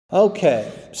Okay,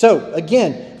 so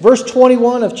again, verse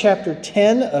 21 of chapter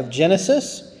 10 of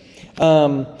Genesis.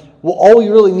 All we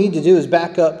really need to do is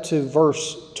back up to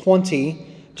verse 20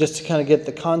 just to kind of get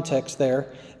the context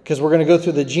there, because we're going to go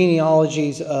through the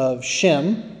genealogies of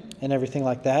Shem and everything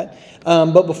like that.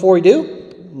 But before we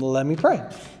do, let me pray.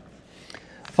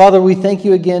 Father, we thank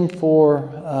you again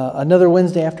for another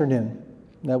Wednesday afternoon,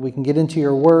 that we can get into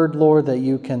your word, Lord, that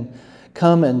you can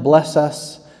come and bless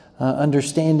us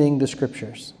understanding the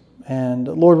scriptures. And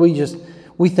Lord,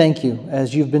 we thank you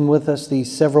as you've been with us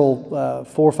these several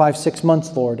 4, 5, 6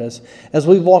 months, Lord, as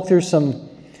we've walked through some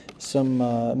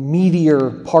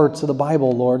meatier parts of the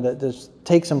Bible, Lord, that just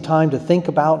take some time to think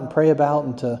about and pray about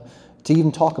and to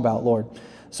even talk about, Lord.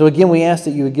 So again, we ask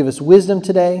that you would give us wisdom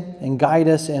today and guide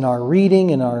us in our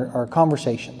reading and our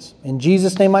conversations. In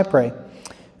Jesus' name I pray.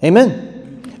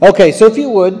 Amen. Okay, so if you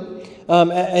would,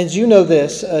 as you know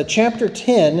this, chapter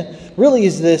 10 really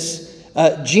is this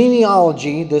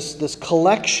genealogy, this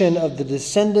collection of the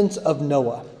descendants of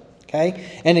Noah. Okay?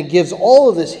 And it gives all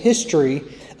of this history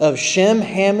of Shem,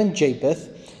 Ham, and Japheth.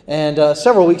 And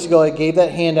several weeks ago I gave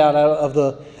that handout out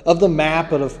of the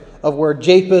map of where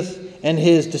Japheth and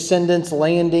his descendants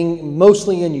landing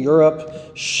mostly in Europe,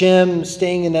 Shem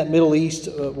staying in that Middle East,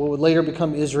 what would later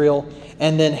become Israel,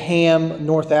 and then Ham,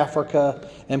 North Africa,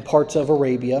 and parts of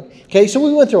Arabia. Okay, so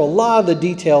we went through a lot of the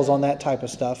details on that type of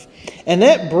stuff. And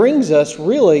that brings us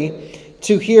really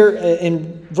to here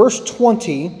in verse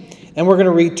 20, and we're going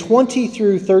to read 20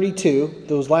 through 32,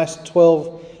 those last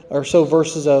 12 or so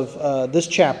verses of this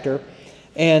chapter.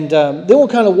 And then we'll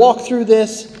kind of walk through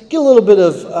this, get a little bit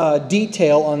of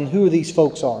detail on who these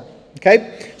folks are.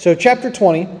 Okay? So chapter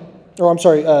 10,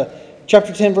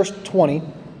 verse 20.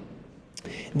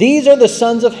 These are the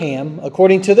sons of Ham,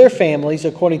 according to their families,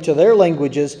 according to their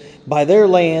languages, by their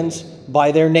lands,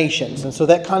 by their nations. And so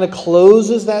that kind of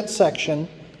closes that section.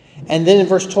 And then in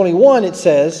verse 21 it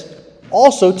says,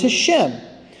 also to Shem,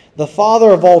 the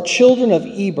father of all children of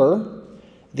Eber,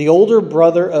 the older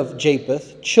brother of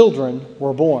Japheth, children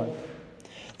were born.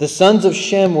 The sons of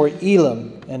Shem were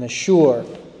Elam and Ashur,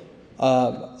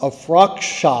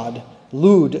 Arphaxad,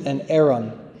 Lud, and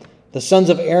Aram. The sons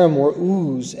of Aram were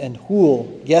Uz and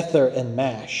Hul, Gether, and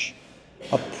Mash.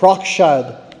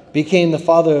 Arphaxad became the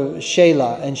father of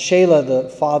Shelah, and Shelah the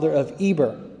father of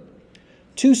Eber.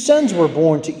 2 sons were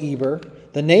born to Eber.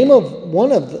 The name of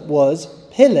one of them was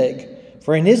Peleg,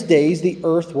 for in his days the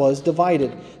earth was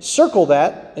divided. Circle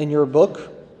that in your book,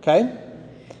 okay?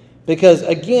 Because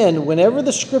again, whenever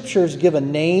the scriptures give a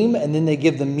name and then they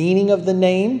give the meaning of the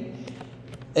name,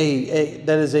 that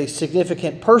is a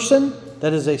significant person,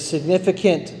 that is a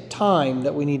significant time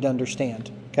that we need to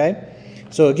understand, okay?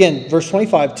 So again, verse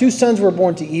 25, 2 sons were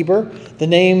born to Eber. The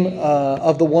name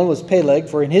of the one was Peleg,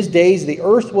 for in his days the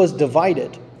earth was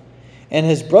divided. And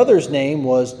his brother's name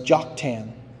was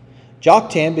Joktan.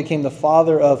 Joktan became the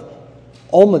father of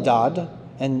Olmadad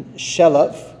and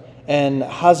Sheleph and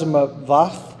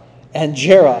Hazarmaveth and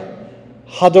Jerah,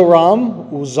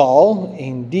 Hadoram, Uzal,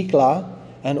 and Dikla,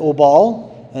 and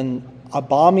Obal, and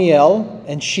Abamiel,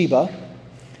 and Sheba.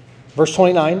 Verse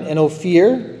 29, and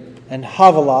Ophir, and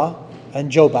Havilah, and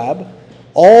Jobab.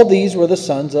 All these were the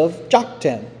sons of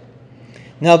Joktan.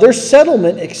 Now their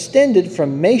settlement extended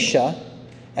from Mesha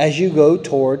as you go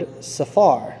toward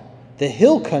Saphar, the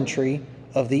hill country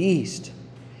of the east.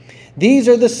 These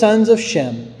are the sons of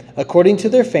Shem, according to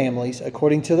their families,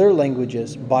 according to their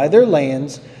languages, by their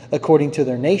lands, according to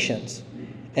their nations.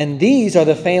 And these are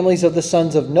the families of the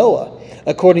sons of Noah,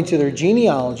 according to their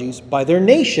genealogies, by their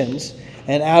nations.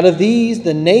 And out of these,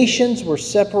 the nations were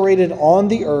separated on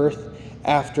the earth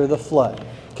after the flood.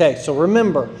 Okay, so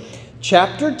remember,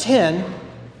 chapter 10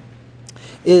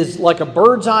 is like a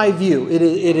bird's eye view. It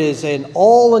is an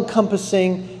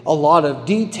all-encompassing, a lot of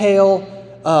detail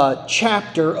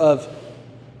chapter of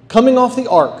coming off the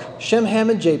ark, Shem,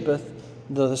 Ham, and Japheth,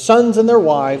 the sons and their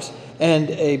wives, and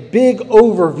a big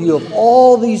overview of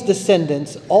all these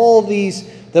descendants, all these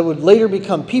that would later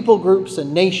become people groups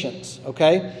and nations.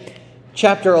 Okay?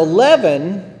 Chapter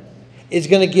 11 is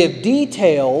going to give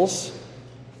details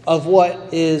of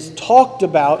what is talked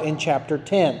about in chapter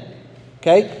 10.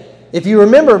 Okay? If you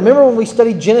remember when we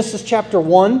studied Genesis chapter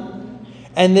 1,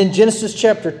 and then Genesis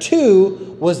chapter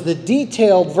 2 was the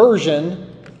detailed version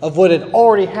of what had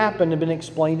already happened and been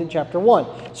explained in chapter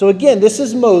 1. So again, this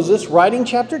is Moses writing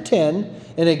chapter 10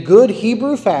 in a good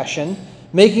Hebrew fashion,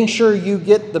 making sure you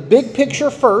get the big picture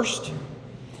first,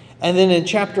 and then in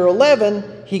chapter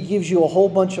 11, he gives you a whole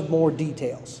bunch of more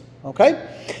details. Okay?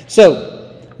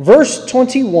 So, verse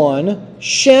 21,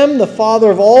 Shem, the father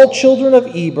of all children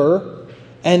of Eber,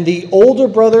 and the older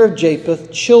brother of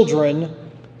Japheth, children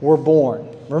were born.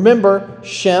 remember,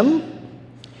 Shem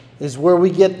is where we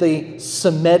get the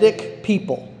Semitic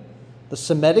people. The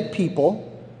Semitic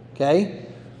people, okay?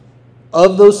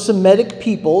 Of those Semitic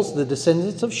peoples, the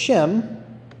descendants of Shem,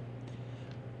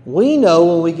 we know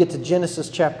when we get to Genesis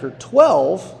chapter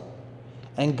 12,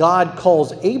 and God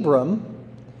calls Abram,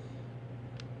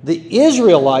 the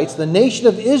Israelites, the nation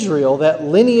of Israel, that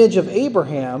lineage of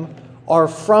Abraham, are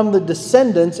from the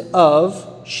descendants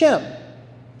of Shem.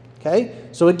 Okay?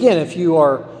 So again, if you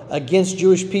are against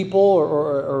Jewish people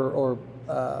or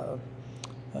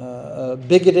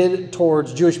bigoted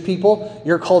towards Jewish people,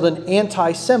 you're called an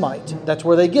anti-Semite. That's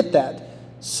where they get that.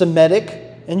 Semitic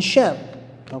and Shem.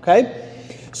 Okay?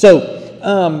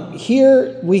 So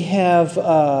here we have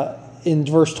in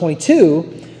verse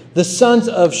 22, the sons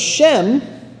of Shem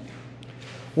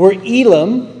were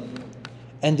Elam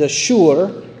and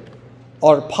Ashur,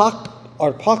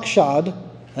 Arpachshad,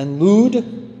 and Lud,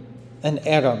 and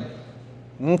Aram.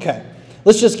 Okay,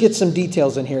 let's just get some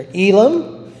details in here.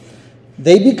 Elam,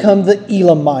 they become the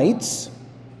Elamites,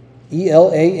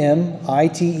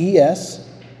 Elamites,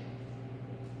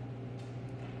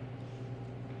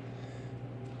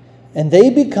 and they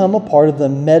become a part of the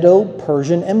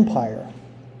Medo-Persian Empire.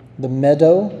 The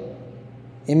Medo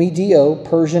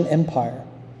Persian Empire,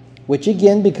 which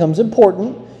again becomes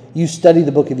important. You study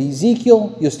the book of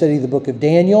Ezekiel, you study the book of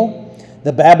Daniel.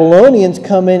 The Babylonians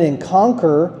come in and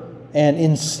conquer and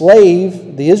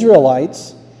enslave the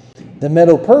Israelites. The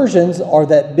Medo-Persians are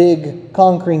that big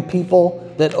conquering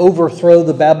people that overthrow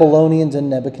the Babylonians and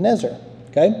Nebuchadnezzar.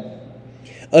 Okay?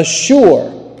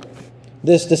 Ashur,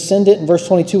 this descendant in verse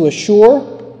 22,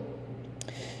 Ashur,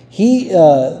 he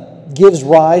gives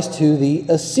rise to the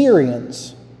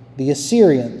Assyrians. The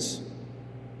Assyrians,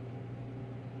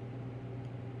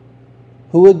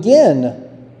 who again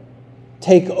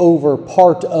take over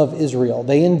part of Israel.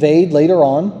 They invade later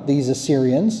on, these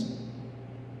Assyrians.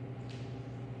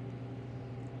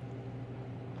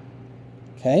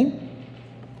 Okay.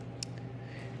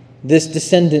 This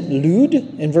descendant Lud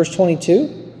in verse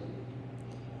 22,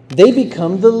 they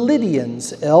become the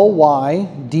Lydians,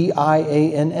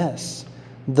 Lydians,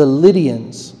 the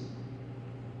Lydians.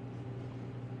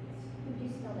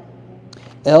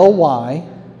 Lydians,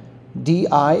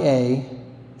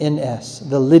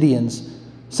 the Lydians.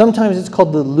 Sometimes it's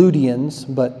called the Ludians,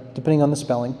 but depending on the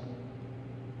spelling.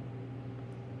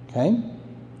 Okay.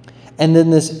 And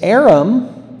then this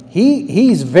Aram,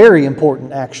 he's very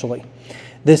important actually.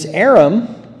 This Aram,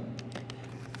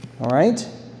 all right,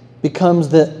 becomes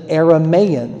the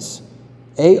Aramaeans.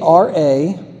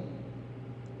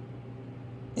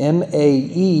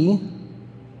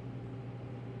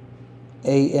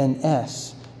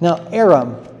 Aramaeans. Now,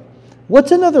 Aram.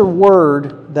 What's another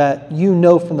word that you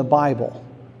know from the Bible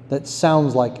that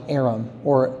sounds like Aram,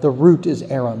 or the root is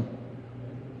Aram?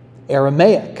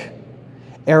 Aramaic.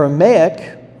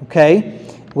 Aramaic, okay,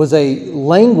 was a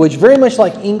language very much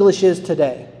like English is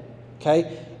today.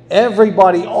 Okay?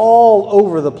 Everybody all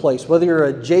over the place, whether you're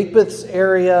a Japheth's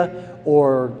area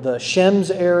or the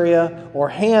Shem's area or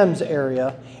Ham's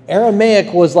area,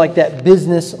 Aramaic was like that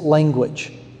business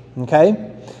language.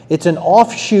 Okay? It's an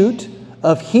offshoot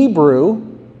of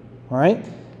Hebrew, all right?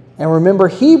 And remember,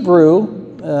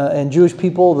 Hebrew and Jewish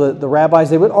people, the rabbis,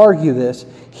 they would argue this.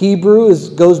 Hebrew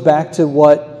goes back to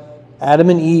what Adam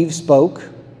and Eve spoke,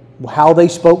 how they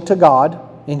spoke to God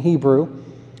in Hebrew.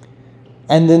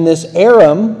 And then this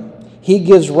Aram, he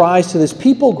gives rise to this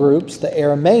people groups, the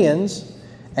Aramaeans,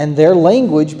 and their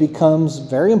language becomes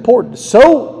very important.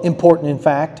 So important, in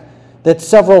fact, that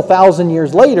several thousand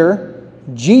years later,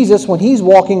 Jesus, when he's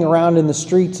walking around in the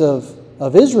streets of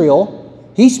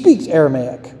Israel, he speaks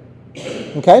Aramaic.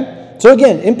 Okay? So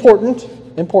again,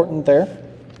 important there.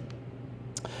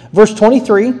 Verse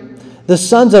 23, the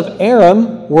sons of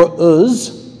Aram were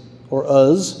Uz,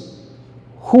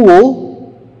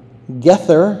 Hul,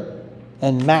 Gether,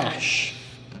 and Mash.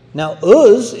 Now,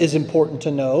 Uz is important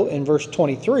to know in verse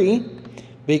 23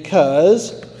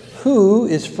 because who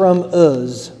is from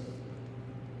Uz?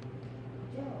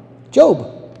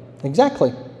 Job.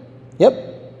 Exactly. Yep.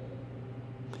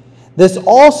 This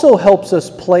also helps us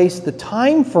place the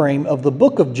time frame of the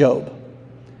book of Job.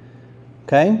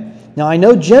 Okay? Now, I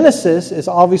know Genesis is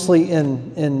obviously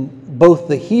in both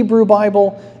the Hebrew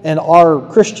Bible and our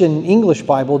Christian English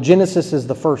Bible. Genesis is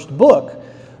the first book.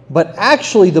 But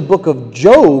actually, the book of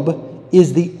Job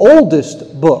is the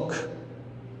oldest book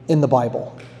in the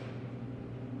Bible.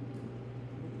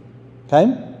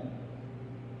 Okay?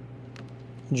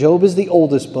 Job is the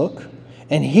oldest book.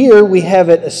 And here we have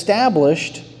it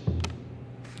established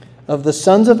of the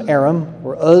sons of Aram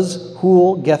were Uz,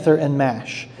 Hul, Gether, and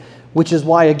Mash. which is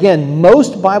why, again,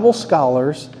 most Bible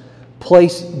scholars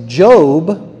place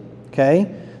Job,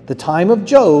 okay, the time of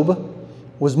Job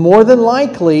was more than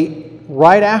likely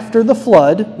right after the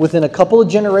flood, within a couple of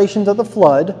generations of the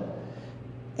flood,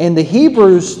 and the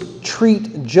Hebrews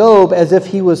treat Job as if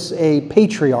he was a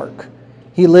patriarch.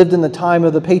 He lived in the time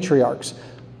of the patriarchs,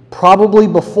 probably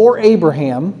before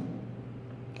Abraham.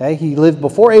 Okay, he lived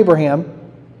before Abraham,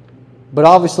 but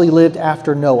obviously lived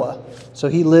after Noah. So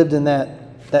he lived in that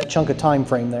chunk of time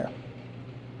frame there.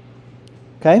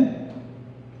 Okay?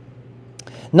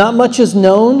 Not much is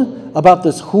known about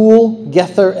this Hul,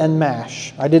 Gether, and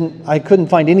Mash. I couldn't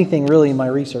find anything really in my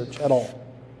research at all.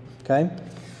 Okay?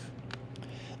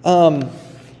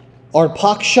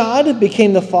 Arpachshad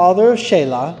became the father of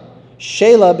Shelah.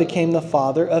 Shelah became the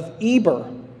father of Eber.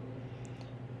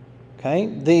 Okay?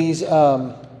 These,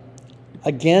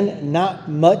 again, not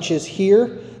much is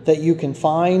here that you can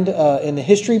find in the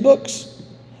history books,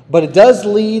 but it does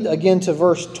lead, again, to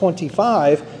verse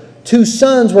 25. 2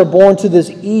 sons were born to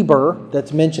this Eber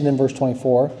that's mentioned in verse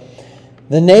 24.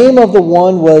 The name of the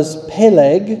one was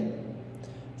Peleg,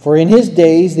 for in his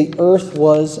days the earth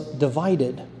was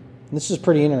divided. And this is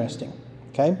pretty interesting.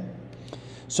 Okay?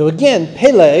 So again,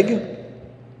 Peleg,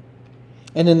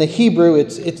 and in the Hebrew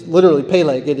it's literally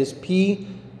Peleg. It is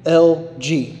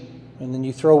P-L-G. And then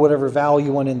you throw whatever vowel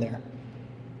you want in there.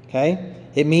 Okay?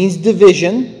 It means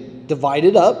division,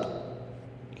 divided up.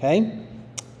 Okay?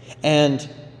 And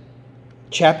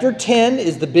chapter 10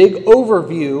 is the big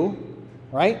overview,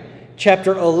 right?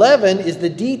 Chapter 11 is the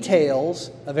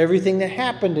details of everything that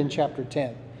happened in chapter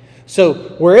 10. So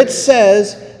where it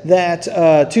says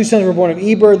that 2 sons were born of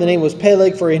Eber, the name was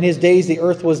Peleg, for in his days the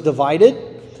earth was divided.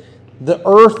 The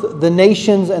earth, the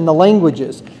nations, and the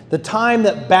languages. The time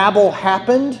that Babel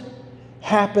happened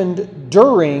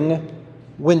during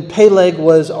when Peleg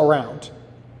was around.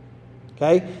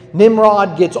 Okay?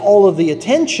 Nimrod gets all of the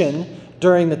attention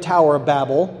during the Tower of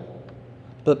Babel.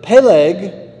 But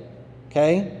Peleg,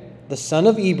 okay, the son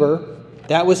of Eber,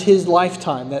 that was his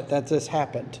lifetime that this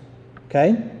happened.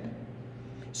 Okay?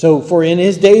 So, for in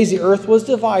his days the earth was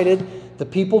divided. The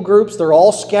people groups, they're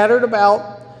all scattered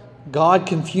about. God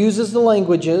confuses the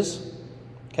languages.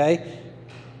 Okay?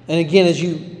 And again, as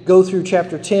you go through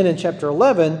chapter 10 and chapter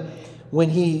 11, when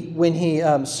he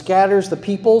scatters the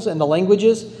peoples and the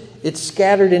languages, it's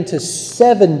scattered into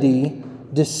 70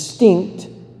 distinct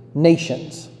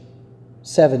nations.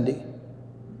 70.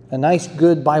 A nice,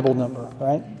 good Bible number,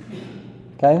 right?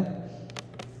 Okay?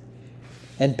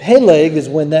 And Peleg is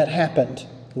when that happened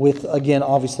with, again,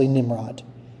 obviously Nimrod.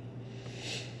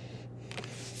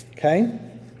 Okay?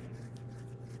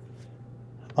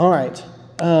 All right.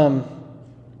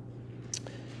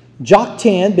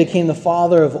 Joktan became the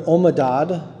father of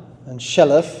Omadad and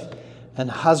Sheleph and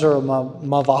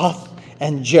Hazarmavath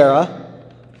and Jerah.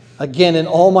 Again, in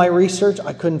all my research,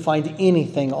 I couldn't find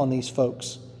anything on these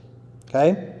folks.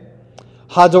 Okay?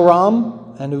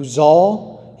 Hadoram and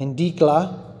Uzal and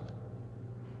Dikla.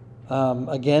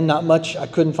 Again, not much. I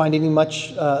couldn't find any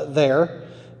much there.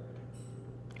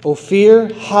 Ophir,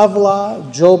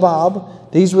 Havlah,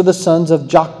 Jobab. These were the sons of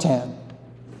Joktan.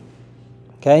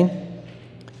 Okay?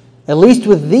 At least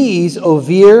with these,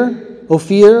 Ophir,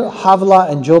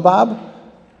 Havlah, and Jobab,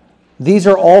 these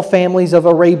are all families of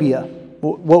Arabia.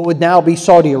 What would now be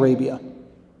Saudi Arabia.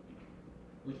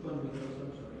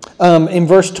 In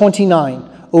verse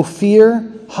 29, Ophir,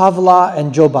 Havlah,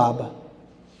 and Jobab.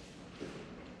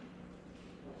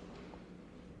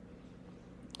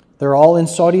 They're all in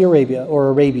Saudi Arabia or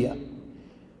Arabia.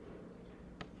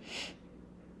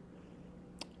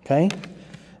 Okay?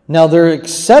 Now their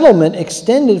settlement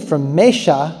extended from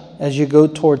Mesha as you go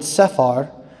towards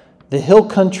Sephar, the hill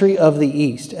country of the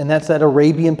east. And that's that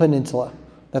Arabian Peninsula.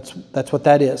 That's what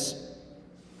that is.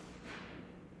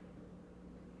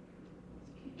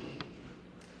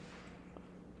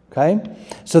 Okay?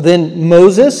 So then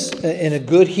Moses, in a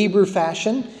good Hebrew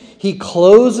fashion, he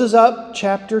closes up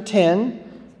chapter 10.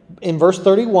 In verse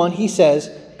 31, he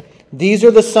says, "These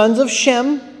are the sons of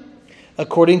Shem,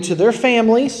 according to their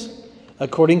families,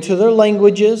 according to their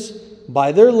languages,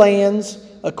 by their lands,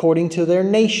 according to their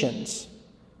nations."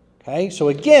 Okay, so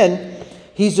again,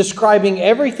 he's describing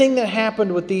everything that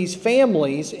happened with these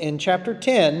families in chapter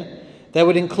 10 that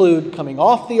would include coming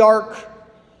off the ark,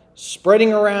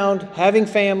 spreading around, having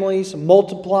families,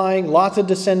 multiplying, lots of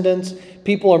descendants.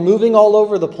 People are moving all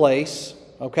over the place,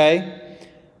 okay?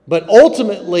 But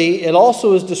ultimately, it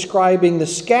also is describing the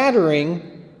scattering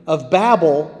of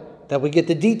Babel that we get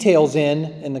the details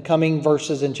in the coming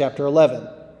verses in chapter 11.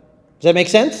 Does that make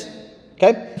sense?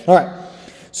 Okay? All right.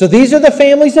 So these are the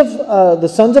families of the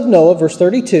sons of Noah, verse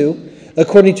 32.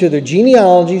 according to their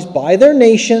genealogies, by their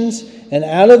nations, and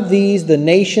out of these the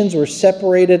nations were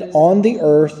separated on the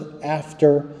earth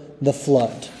after the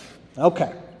flood.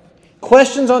 Okay.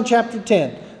 Questions on chapter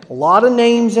 10. A lot of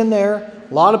names in there,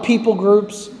 a lot of people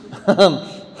groups.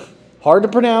 Hard to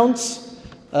pronounce.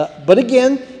 But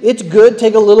again, it's good.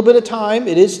 Take a little bit of time.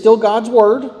 It is still God's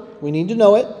Word. We need to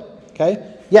know it.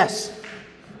 Okay? Yes?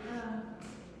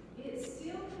 It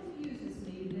still confuses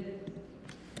me that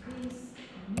these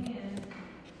men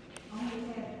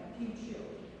only had a few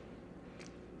children.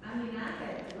 I mean, I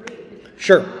had 3.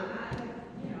 Sure. I'm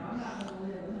not going to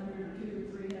live 100 or 200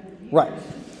 or 300 years. Right.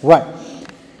 Right.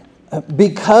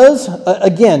 Because,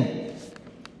 again,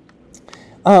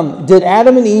 did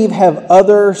Adam and Eve have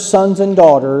other sons and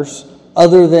daughters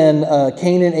other than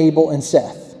Cain and Abel and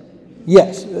Seth?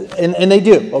 Yes, and they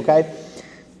do, okay?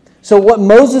 So what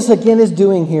Moses, again, is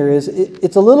doing here is,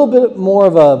 it's a little bit more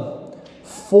of a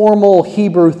formal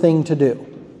Hebrew thing to do.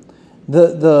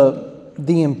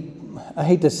 I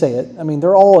hate to say it, I mean,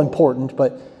 they're all important,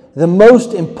 but the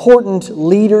most important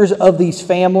leaders of these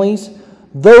families,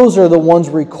 those are the ones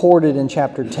recorded in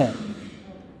chapter 10.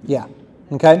 Yeah,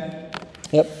 okay?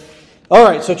 Yep. All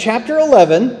right, so chapter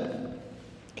 11,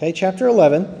 okay, chapter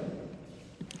 11,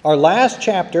 our last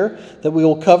chapter that we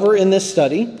will cover in this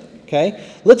study, okay?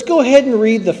 Let's go ahead and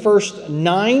read the first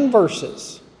 9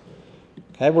 verses.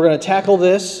 Okay, we're going to tackle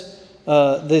these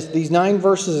 9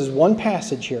 verses as one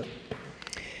passage here.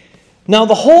 Now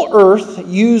the whole earth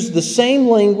used the same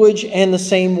language and the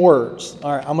same words.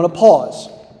 All right, I'm going to pause.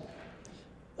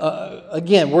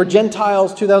 Again, we're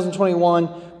Gentiles,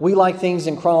 2021. We like things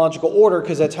in chronological order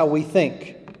because that's how we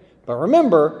think. But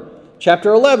remember,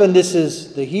 chapter 11, this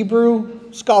is the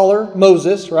Hebrew scholar,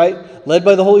 Moses, right? Led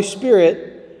by the Holy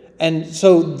Spirit. And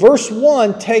so verse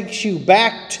 1 takes you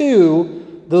back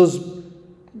to those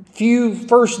few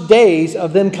first days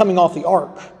of them coming off the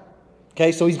ark.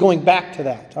 Okay, so he's going back to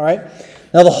that, all right?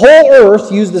 Now the whole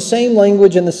earth used the same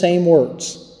language and the same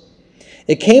words.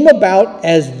 It came about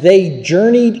as they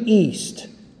journeyed east.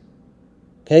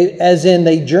 Okay, as in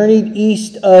they journeyed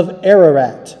east of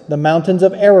Ararat, the mountains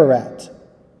of Ararat.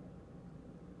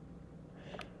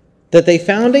 That they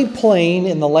found a plain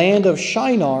in the land of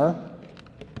Shinar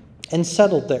and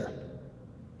settled there.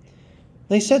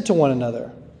 They said to one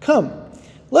another, "Come,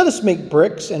 let us make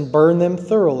bricks and burn them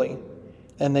thoroughly."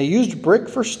 And they used brick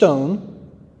for stone,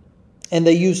 and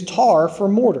they used tar for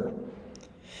mortar.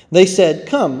 They said,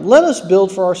 "Come, let us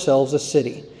build for ourselves a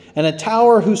city, and a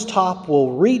tower whose top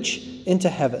will reach into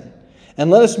heaven. And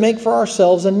let us make for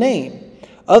ourselves a name.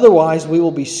 Otherwise we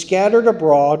will be scattered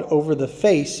abroad over the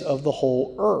face of the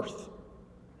whole earth."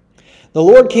 The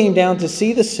Lord came down to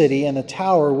see the city and the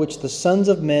tower which the sons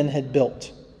of men had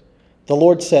built. The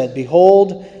Lord said,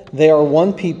 "Behold, they are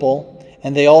one people,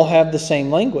 and they all have the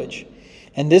same language.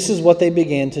 And this is what they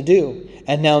began to do.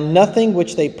 And now nothing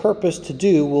which they purpose to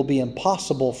do will be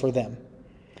impossible for them.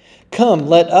 Come,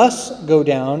 let us go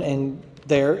down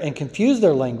there and confuse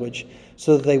their language,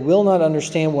 so that they will not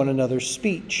understand one another's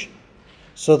speech."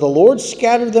 So the Lord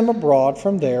scattered them abroad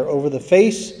from there over the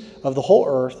face of the whole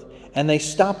earth, and they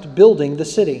stopped building the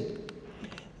city.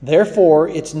 Therefore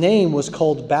its name was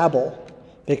called Babel,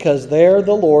 because there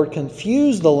the Lord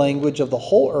confused the language of the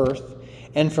whole earth,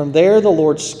 and from there the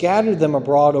Lord scattered them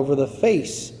abroad over the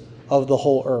face of the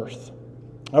whole earth.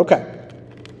 Okay.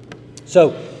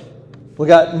 So we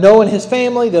got Noah and his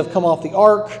family. They've come off the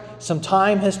ark. Some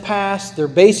time has passed. They're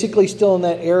basically still in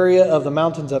that area of the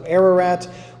mountains of Ararat.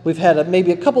 We've had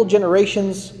maybe a couple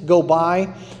generations go by.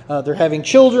 They're having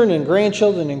children and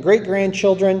grandchildren and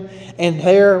great-grandchildren. And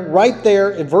right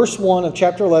there in verse 1 of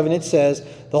chapter 11, it says,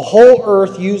 the whole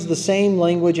earth used the same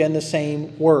language and the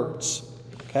same words.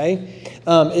 Okay?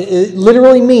 It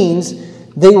literally means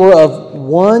they were of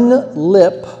one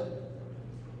lip,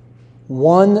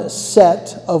 one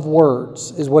set of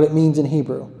words, is what it means in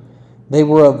Hebrew. They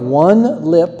were of one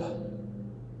lip,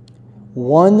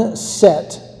 one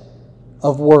set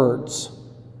of words.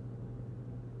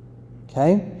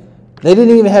 Okay? They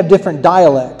didn't even have different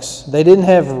dialects. They didn't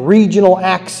have regional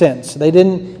accents.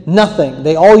 Nothing.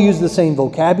 They all used the same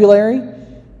vocabulary.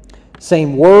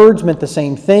 Same words meant the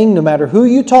same thing, no matter who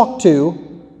you talked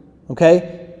to.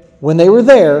 Okay? When they were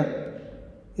there,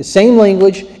 the same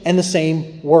language and the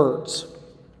same words.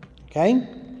 Okay?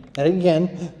 And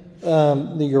again,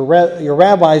 your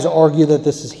rabbis argue that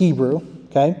this is Hebrew.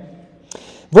 Okay?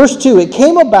 Verse 2, it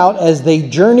came about as they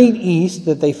journeyed east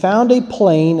that they found a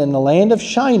plain in the land of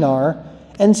Shinar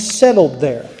and settled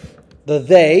there. The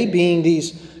they being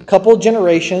these couple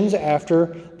generations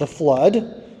after the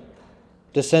flood,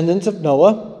 descendants of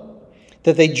Noah.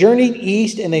 that they journeyed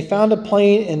east and they found a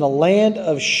plain in the land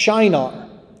of Shinar,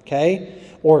 okay,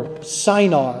 or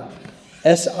Sinar,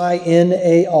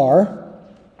 Sinar,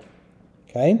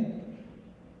 okay.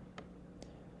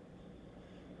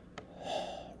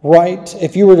 Right.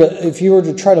 If you were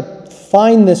to try to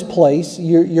find this place,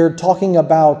 you're talking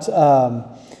about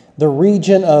the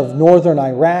region of northern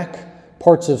Iraq,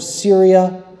 parts of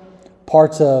Syria,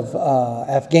 parts of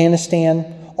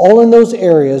Afghanistan. All in those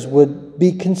areas would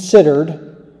be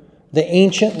considered the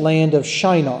ancient land of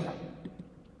Shinar.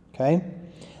 Okay.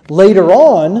 Later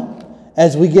on,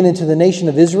 as we get into the nation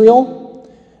of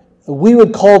Israel, we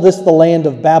would call this the land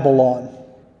of Babylon.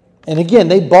 And again,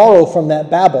 they borrow from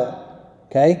that Babel.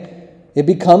 Okay, it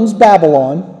becomes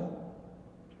Babylon.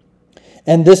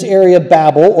 And this area,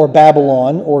 Babel or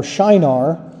Babylon or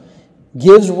Shinar,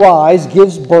 gives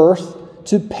birth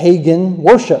to pagan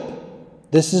worship.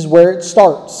 This is where it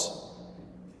starts.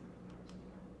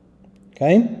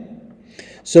 Okay?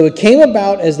 So it came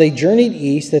about as they journeyed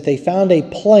east that they found a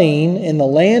plain in the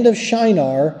land of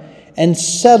Shinar and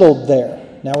settled there.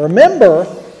 Now remember,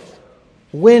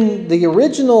 when the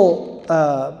original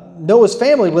Noah's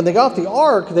family, when they got the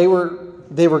ark, they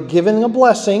were given a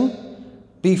blessing.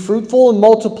 Be fruitful and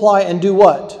multiply and do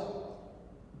what?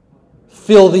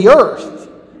 Fill the earth.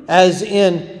 As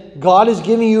in, God is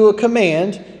giving you a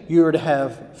command. You are to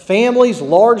have families,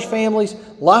 large families,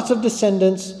 lots of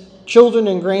descendants, children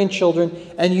and grandchildren,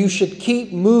 and you should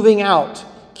keep moving out.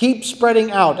 Keep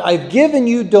spreading out. I've given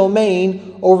you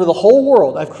domain over the whole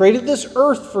world. I've created this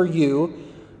earth for you.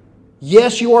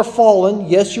 Yes, you are fallen.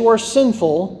 Yes, you are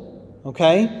sinful.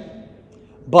 Okay?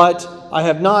 But I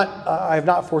have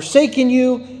not forsaken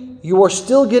you. You are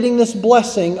still getting this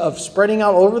blessing of spreading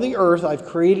out over the earth. I've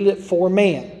created it for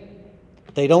man.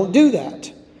 They don't do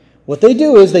that. What they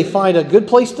do is they find a good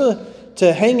place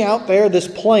to hang out there, this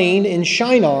plain in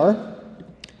Shinar.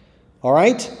 All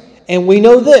right? And we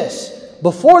know this.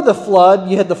 Before the flood,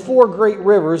 you had the 4 great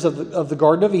rivers of the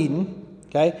Garden of Eden.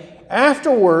 Okay?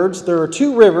 Afterwards, there are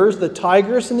 2 rivers, the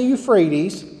Tigris and the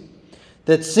Euphrates,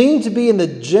 that seem to be in the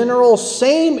general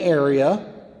same area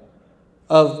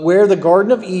of where the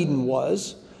Garden of Eden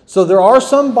was. So there are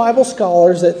some Bible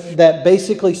scholars that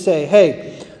basically say,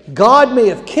 hey, God may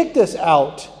have kicked us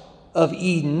out of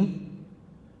Eden.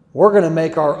 We're going to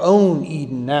make our own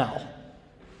Eden now.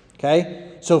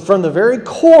 Okay? So from the very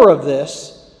core of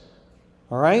this,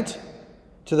 all right,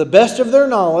 to the best of their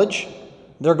knowledge,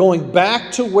 they're going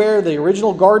back to where the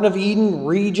original Garden of Eden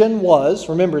region was.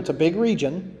 Remember, it's a big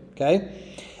region.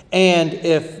 Okay? And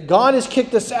if God has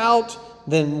kicked us out,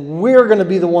 then we're going to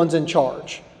be the ones in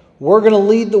charge. We're going to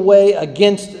lead the way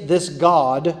against this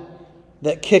God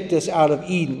that kicked us out of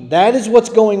Eden. That is what's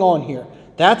going on here.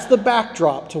 That's the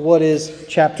backdrop to what is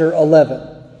chapter 11.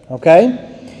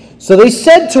 Okay? So they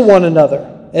said to one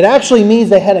another. It actually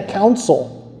means they had a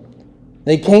council.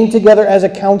 They came together as a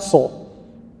council.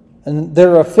 And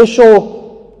their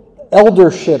official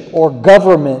eldership or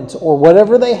government or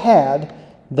whatever they had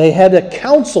a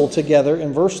council together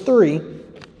in verse 3.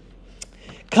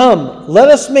 Come, let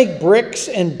us make bricks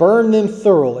and burn them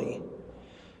thoroughly.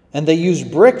 And they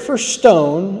used brick for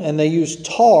stone, and they used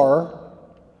tar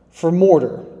for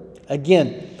mortar.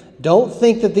 Again, don't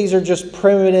think that these are just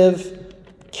primitive,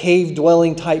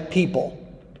 cave-dwelling type people.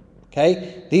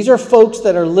 Okay? These are folks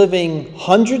that are living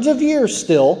hundreds of years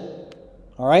still.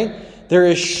 All right? There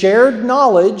is shared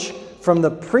knowledge from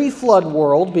the pre-flood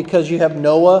world, because you have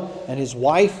Noah and his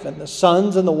wife and the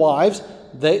sons and the wives.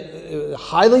 They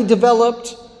highly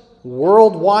developed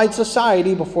worldwide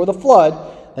society before the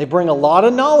flood. They bring a lot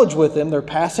of knowledge with them. They're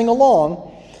passing along.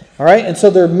 All right, and so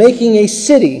they're making a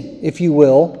city, if you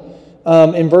will,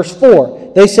 in verse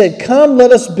 4. They said, come,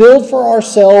 let us build for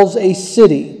ourselves a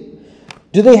city.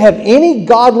 Do they have any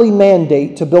godly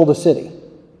mandate to build a city?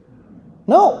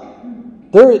 No.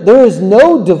 There is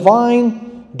no divine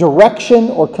direction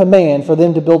or command for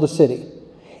them to build a city.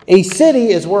 A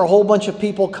city is where a whole bunch of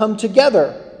people come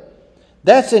together.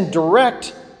 That's in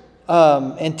direct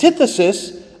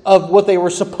antithesis of what they were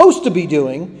supposed to be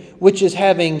doing, which is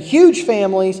having huge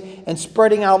families and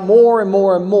spreading out more and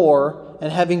more and more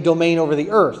and having domain over the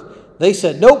earth. They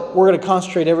said, nope, we're going to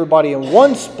concentrate everybody in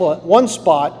one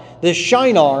spot, this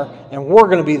Shinar, and we're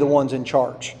going to be the ones in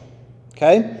charge.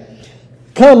 Okay?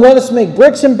 Come, let us make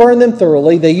bricks and burn them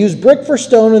thoroughly. They used brick for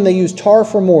stone and they used tar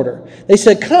for mortar. They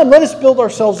said, come, let us build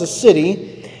ourselves a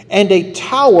city and a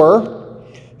tower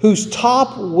whose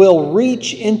top will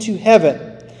reach into heaven.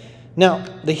 Now,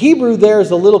 the Hebrew there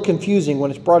is a little confusing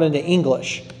when it's brought into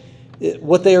English.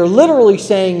 What they are literally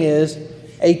saying is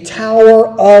a tower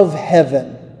of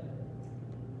heaven.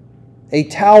 A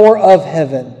tower of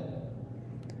heaven.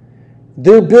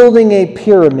 They're building a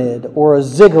pyramid or a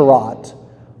ziggurat,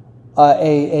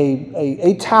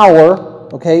 a tower,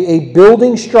 okay, a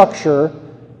building structure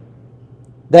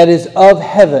that is of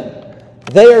heaven.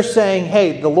 They are saying,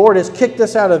 hey, the Lord has kicked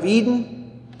us out of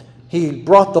Eden. He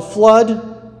brought the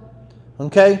flood.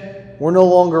 Okay? We're no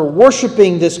longer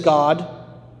worshiping this God.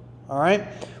 All right?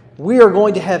 We are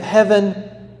going to have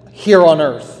heaven here on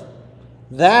earth.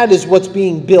 That is what's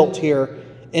being built here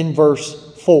in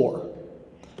verse 4.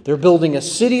 They're building a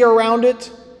city around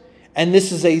it, and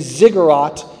this is a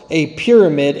ziggurat, a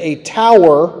pyramid, a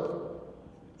tower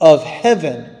of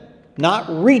heaven, not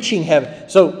reaching heaven.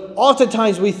 So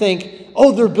oftentimes we think,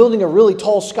 oh, they're building a really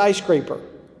tall skyscraper.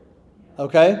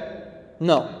 Okay?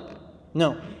 No.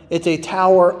 It's a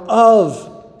tower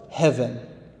of heaven.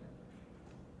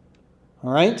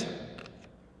 All right?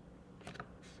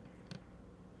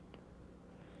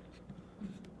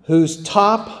 Whose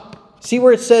top, see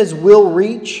where it says will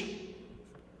reach?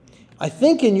 I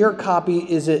think in your copy,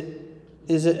 is it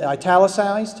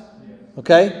italicized?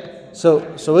 Okay?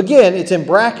 So again, it's in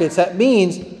brackets. That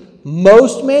means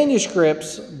most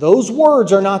manuscripts, those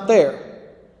words are not there.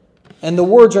 And the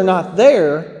words are not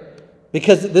there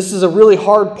because this is a really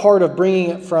hard part of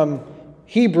bringing it from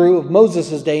Hebrew of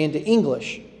Moses' day into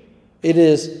English. It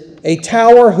is a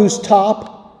tower whose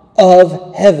top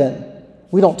of heaven.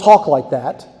 We don't talk like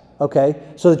that. Okay?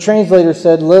 So the translator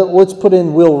said, let's put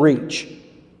in will reach,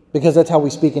 because that's how we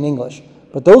speak in English.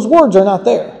 But those words are not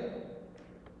there.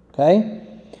 Okay?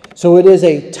 So it is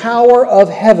a tower of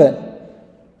heaven,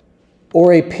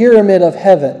 or a pyramid of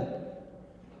heaven.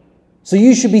 So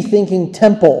you should be thinking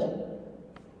temple.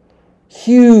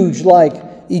 Huge, like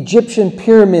Egyptian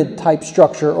pyramid type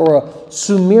structure, or a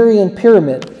Sumerian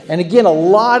pyramid. And again, a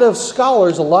lot of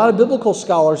biblical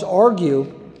scholars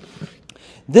argue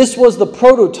this was the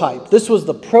prototype. This was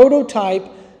the prototype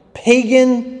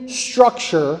pagan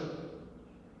structure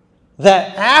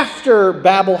that after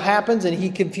Babel happens and he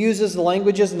confuses the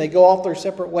languages and they go off their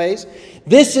separate ways,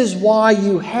 this is why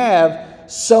you have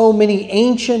so many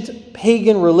ancient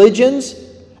pagan religions,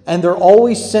 and they're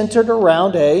always centered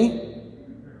around a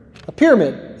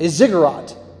pyramid, a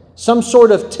ziggurat, some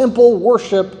sort of temple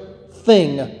worship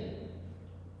thing.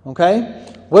 Okay?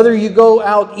 Whether you go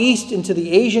out east into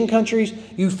the Asian countries,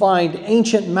 you find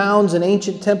ancient mounds and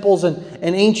ancient temples and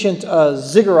ancient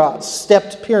ziggurats,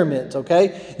 stepped pyramids,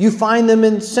 okay? You find them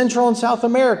in Central and South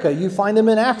America. You find them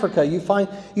in Africa. You find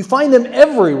them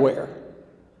everywhere,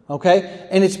 okay?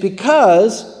 And it's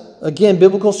because, again,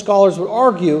 biblical scholars would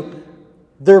argue,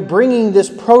 they're bringing this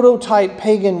prototype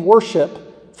pagan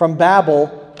worship from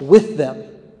Babel with them.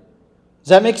 Does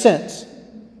that make sense?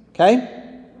 Okay?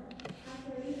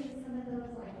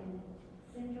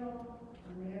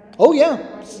 Oh,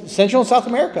 yeah. Central and South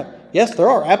America. Yes, there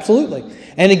are. Absolutely.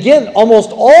 And again,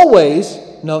 always,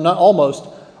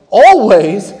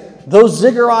 those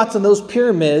ziggurats and those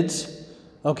pyramids,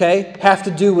 okay, have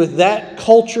to do with that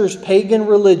culture's pagan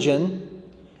religion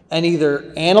and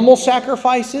either animal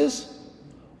sacrifices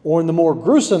or, in the more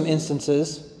gruesome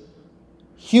instances,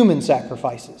 human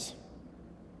sacrifices.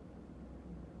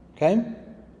 Okay?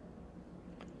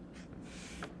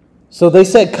 So they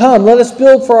said, come, let us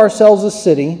build for ourselves a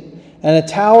city and a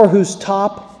tower whose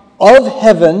top of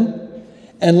heaven,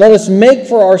 and let us make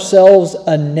for ourselves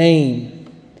a name.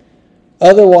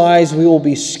 Otherwise we will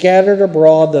be scattered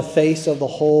abroad the face of the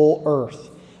whole earth.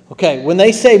 Okay, when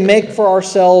they say make for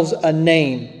ourselves a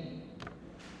name,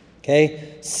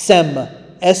 okay, Sem,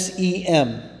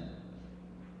 S-E-M.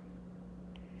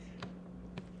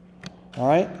 All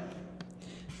right?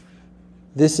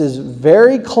 This is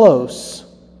very close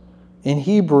in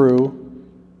Hebrew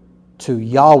to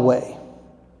Yahweh.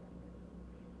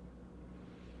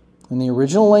 In the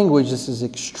original language, this is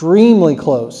extremely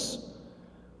close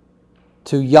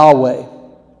to Yahweh.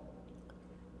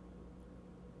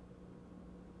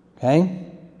 Okay?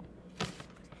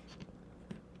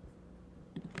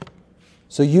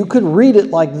 So you could read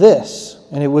it like this,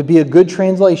 and it would be a good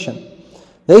translation.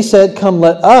 They said, come,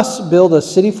 let us build a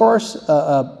city for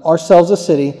ourselves a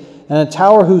city, and a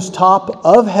tower whose top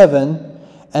of heaven,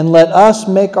 and let us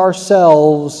make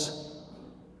ourselves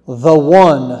the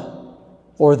one,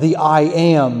 or the I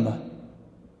am,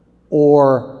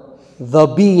 or the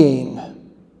being.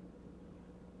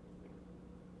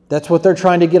 That's what they're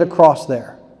trying to get across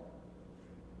there.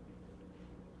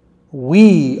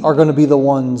 We are going to be the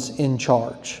ones in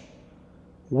charge.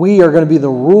 We are going to be the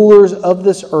rulers of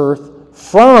this earth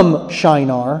from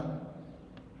Shinar.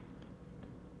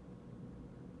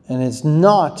 And it's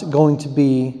not going to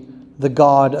be the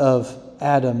God of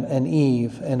Adam and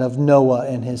Eve and of Noah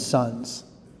and his sons.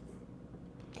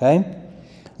 Okay?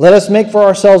 Let us make for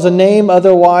ourselves a name,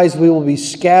 otherwise we will be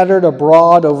scattered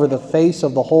abroad over the face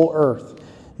of the whole earth.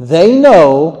 They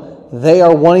know they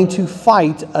are wanting to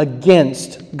fight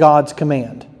against God's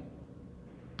command.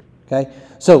 Okay?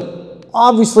 So,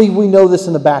 obviously we know this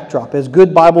in the backdrop. As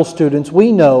good Bible students,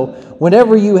 we know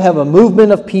whenever you have a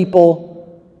movement of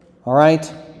people, all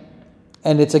right,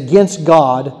 and it's against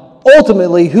God,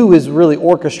 ultimately, who is really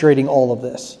orchestrating all of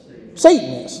this?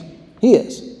 Satan is. He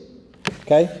is.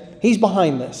 Okay? He's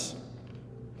behind this.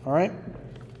 All right?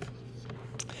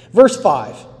 Verse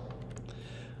 5.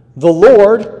 The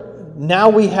Lord, now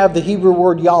we have the Hebrew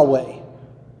word Yahweh.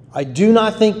 I do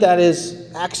not think that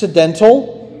is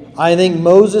accidental. I think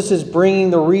Moses is bringing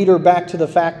the reader back to the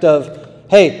fact of,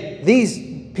 hey, these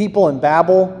people in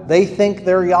Babel, they think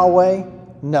they're Yahweh.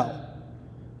 No.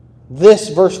 This,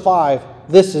 verse 5,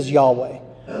 this is Yahweh.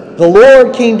 The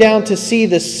Lord came down to see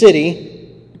the city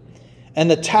and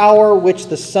the tower which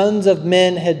the sons of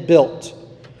men had built.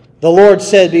 The Lord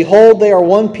said, behold, they are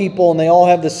one people, and they all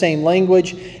have the same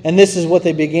language, and this is what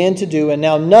they began to do, and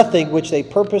now nothing which they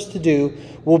purpose to do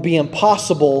will be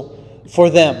impossible for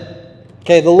them.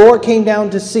 Okay, the Lord came down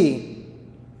to see.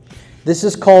 This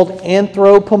is called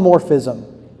anthropomorphism.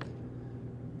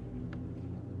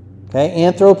 Okay,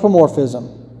 anthropomorphism.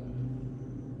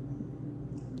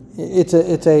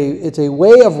 It's a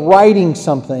way of writing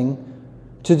something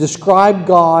to describe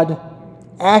God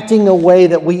acting a way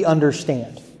that we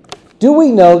understand. Do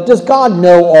we know? Does God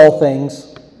know all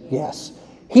things? Yes.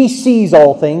 He sees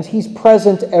all things. He's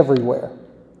present everywhere.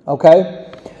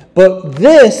 Okay? But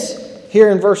this,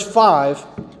 here in verse 5,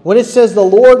 when it says the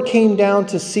Lord came down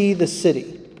to see the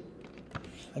city,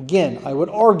 again, I would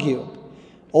argue,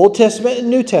 Old Testament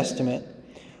and New Testament,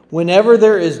 whenever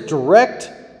there is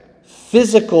direct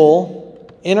physical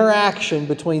interaction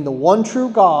between the one true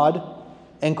God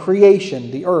and creation,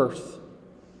 the earth,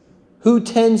 who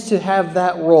tends to have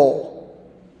that role?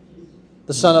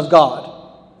 The Son of God.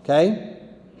 Okay?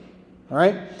 All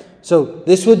right? So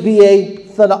this would be a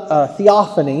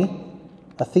theophany,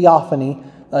 a theophany,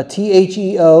 a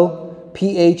theophany,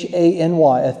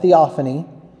 a theophany,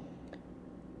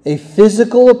 a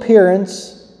physical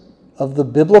appearance of the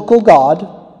biblical God.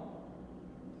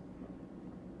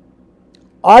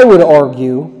 I would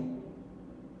argue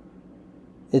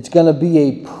it's going to be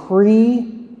a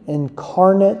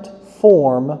pre-incarnate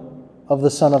form of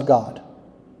the Son of God.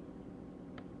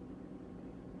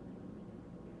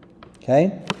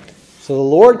 Okay? So the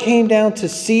Lord came down to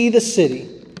see the city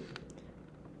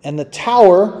and the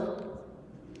tower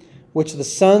which the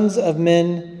sons of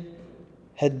men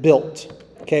had built.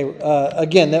 Okay,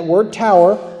 again, that word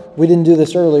tower, we didn't do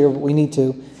this earlier, but we need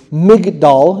to.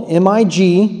 Migdal,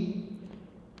 M-I-G-D-A-L.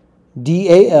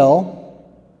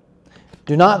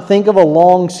 Do not think of a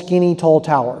long, skinny, tall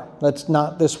tower. That's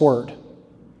not this word.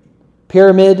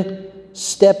 Pyramid,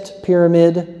 stepped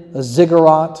pyramid, a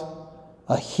ziggurat,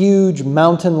 a huge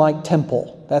mountain-like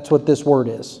temple. That's what this word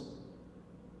is.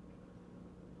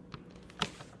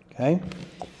 Okay?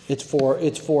 It's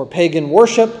for pagan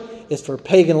worship. It's for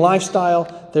pagan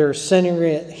lifestyle. They're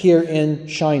centering it here in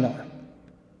Shinar.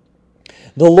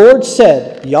 The Lord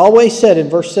said, Yahweh said in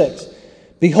verse 6,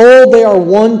 behold, they are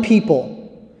one people,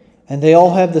 and they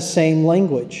all have the same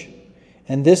language.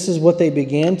 And this is what they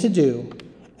began to do.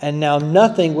 And now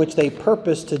nothing which they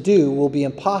purpose to do will be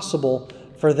impossible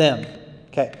for them.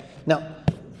 Okay. Now,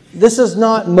 this is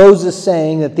not Moses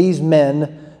saying that these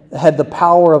men had the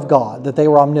power of God, that they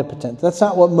were omnipotent. That's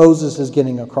not what Moses is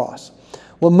getting across.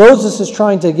 What Moses is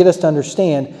trying to get us to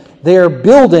understand, they are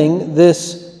building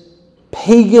this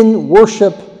pagan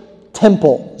worship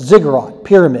temple, ziggurat,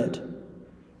 pyramid.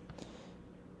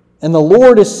 And the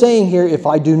Lord is saying here, if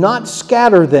I do not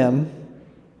scatter them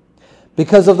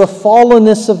because of the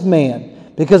fallenness of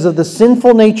man, because of the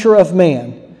sinful nature of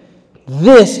man,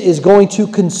 this is going to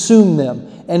consume them.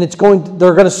 And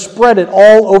they're going to spread it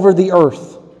all over the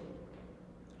earth.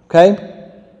 Okay?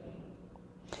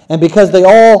 And because they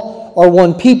all are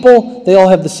one people, they all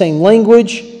have the same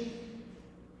language.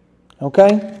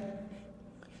 Okay?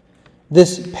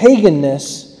 This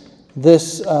paganness,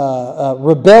 this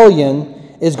rebellion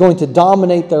is going to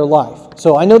dominate their life.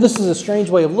 So I know this is a strange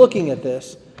way of looking at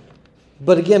this,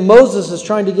 but again, Moses is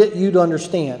trying to get you to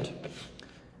understand.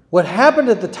 What happened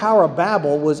at the Tower of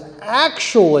Babel was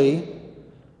actually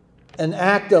an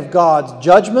act of God's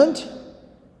judgment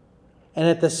and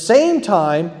at the same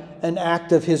time an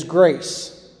act of His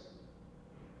grace.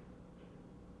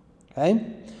 Okay?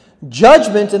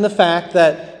 Judgment in the fact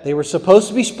that they were supposed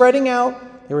to be spreading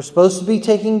out, they were supposed to be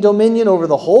taking dominion over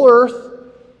the whole earth,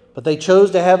 but they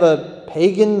chose to have a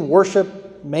pagan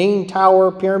worship main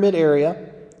tower pyramid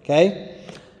area. Okay?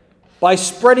 by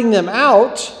spreading them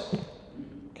out,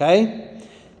 okay,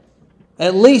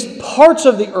 at least parts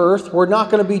of the earth were not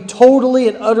going to be totally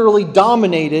and utterly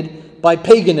dominated by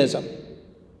paganism.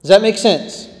 Does that make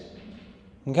sense?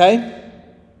 Okay?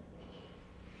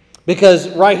 Because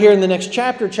right here in the next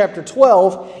chapter, chapter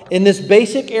 12, in this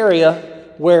basic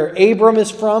area where Abram is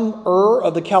from, Ur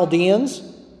of the Chaldeans,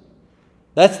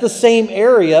 that's the same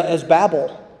area as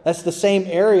Babel. That's the same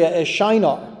area as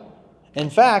Shinar. In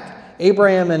fact,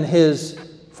 Abraham and his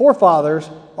forefathers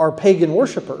are pagan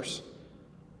worshipers.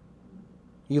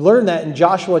 You learn that in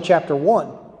Joshua chapter 1.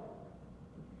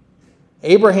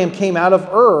 Abraham came out of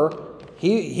Ur.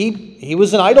 He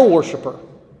was an idol worshiper.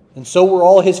 And so were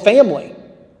all his family.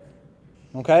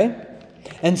 Okay?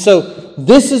 And so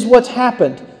this is what's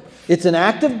happened. It's an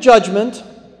act of judgment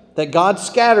that God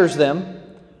scatters them.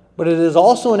 But it is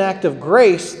also an act of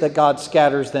grace that God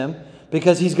scatters them,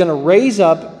 because He's going to raise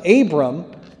up Abram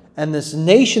and this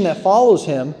nation that follows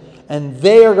him, and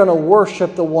they are going to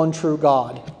worship the one true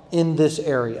God in this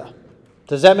area.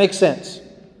 Does that make sense?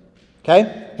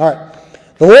 Okay? All right.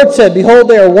 The Lord said, "Behold,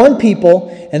 they are one people,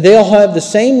 and they all have the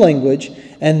same language,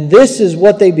 and this is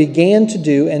what they began to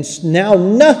do, and now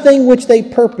nothing which they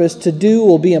purpose to do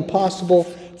will be impossible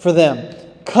for them.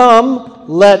 Come,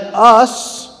 let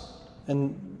us,"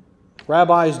 and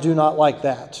rabbis do not like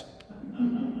that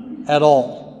at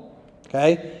all.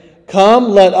 Okay? "Come,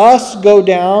 let us go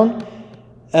down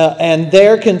and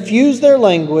there confuse their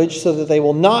language so that they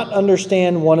will not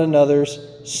understand one another's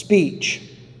speech."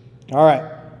 All right.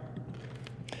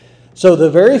 So the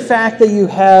very fact that you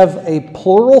have a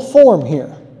plural form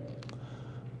here,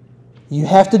 you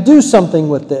have to do something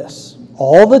with this.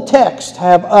 All the texts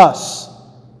have us.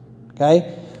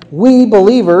 Okay? We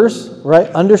believers, right,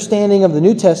 understanding of the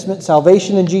New Testament,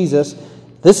 salvation in Jesus,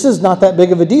 this is not that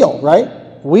big of a deal, right?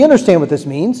 We understand what this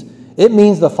means. It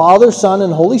means the Father, Son,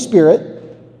 and Holy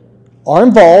Spirit are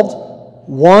involved.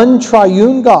 One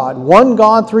triune God. One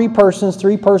God, three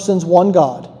persons, one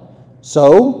God.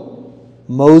 So,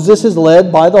 Moses is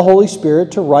led by the Holy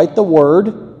Spirit to write the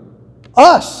word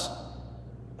us.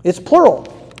 It's plural.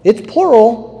 It's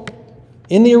plural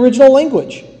in the original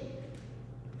language.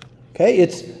 Okay,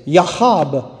 it's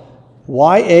Yahab,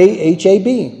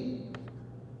 Y-A-H-A-B.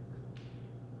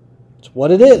 It's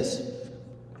what it is.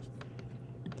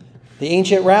 The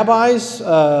ancient rabbis,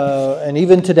 and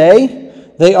even today,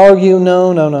 they argue,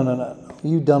 no,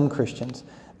 you dumb Christians.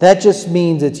 That just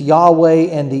means it's Yahweh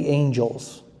and the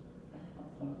angels.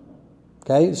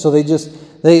 Okay, so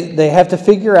they have to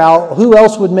figure out who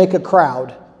else would make a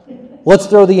crowd. Let's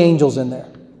throw the angels in there.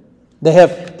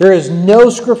 There is no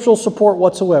scriptural support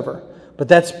whatsoever, but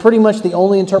that's pretty much the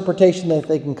only interpretation that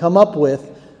they can come up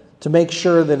with to make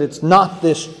sure that it's not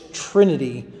this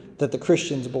Trinity that the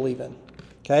Christians believe in.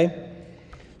 Okay?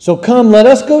 So come, let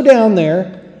us go down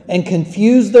there and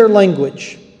confuse their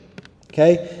language.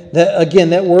 Okay?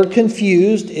 Again, that word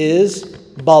confused is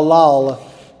balal.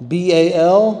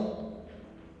 B-A-L-A-L.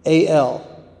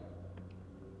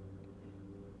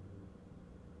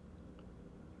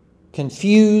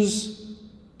 Confuse,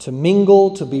 to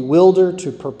mingle, to bewilder, to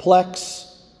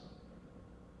perplex.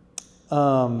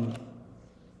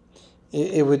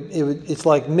 It's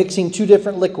like mixing two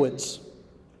different liquids.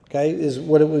 Okay, is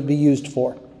what it would be used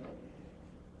for.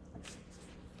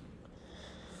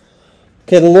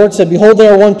 Okay, the Lord said, "Behold, they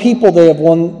are one people, they have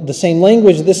the same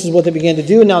language. This is what they began to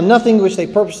do. Now nothing which they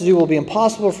purpose to do will be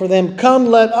impossible for them. Come,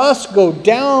 let us go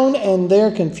down and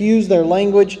there confuse their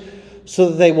language, so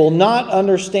that they will not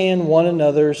understand one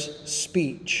another's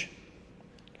speech."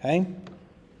 Okay?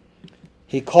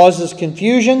 He causes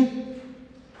confusion.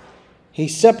 He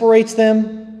separates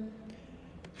them.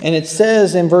 And it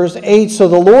says in verse 8, "So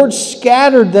the Lord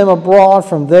scattered them abroad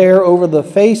from there over the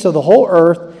face of the whole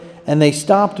earth, and they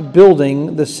stopped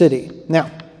building the city."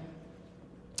 Now,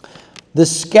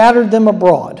 this scattered them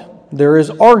abroad. There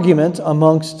is argument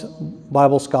amongst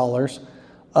Bible scholars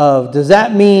of, does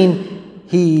that mean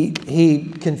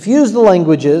He confused the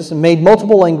languages and made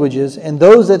multiple languages, and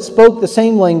those that spoke the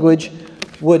same language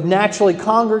would naturally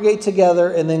congregate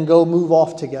together and then go move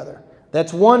off together?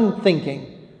 That's one thinking.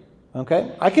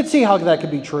 Okay? I could see how that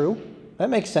could be true. That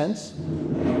makes sense.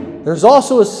 There's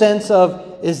also a sense of,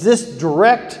 is this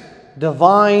direct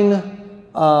divine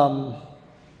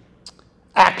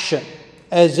action?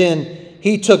 As in,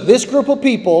 He took this group of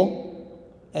people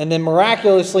and then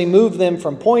miraculously moved them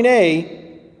from point A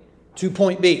to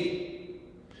point B.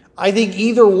 I think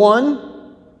either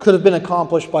one could have been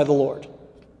accomplished by the Lord.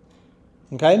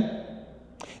 Okay?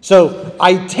 So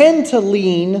I tend to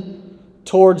lean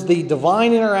towards the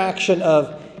divine interaction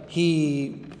of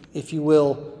He, if you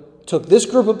will, took this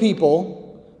group of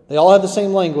people They all have the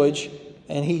same language,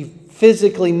 and he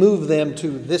physically moved them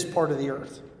to this part of the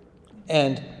earth,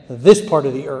 and this part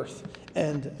of the earth,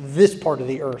 and this part of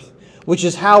the earth, which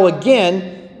is how,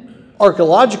 again,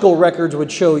 archaeological records would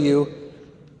show you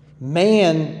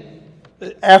man,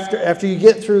 after you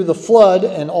get through the flood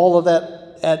and all of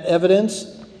that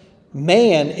evidence,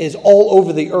 man is all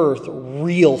over the earth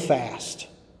real fast.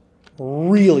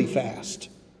 Really fast.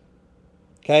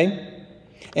 Okay?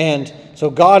 And so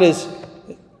God is,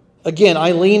 again,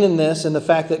 I lean in this in the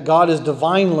fact that God is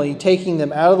divinely taking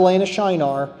them out of the land of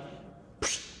Shinar,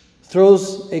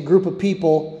 throws a group of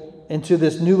people into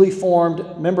this newly formed,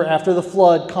 remember, after the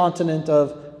flood, continent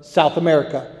of South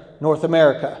America, North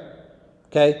America.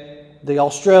 Okay? The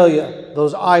Australia,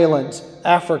 those islands,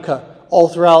 Africa, all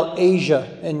throughout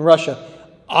Asia and Russia.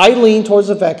 I lean towards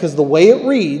the fact, because the way it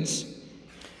reads,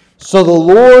 so the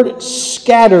Lord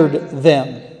scattered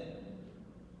them.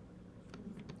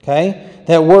 Okay?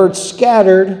 That word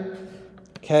scattered,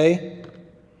 okay,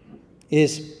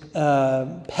 is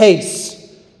pace.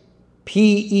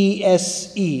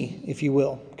 P-E-S-E, if you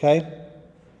will. Okay?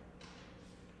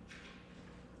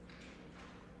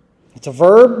 It's a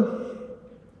verb.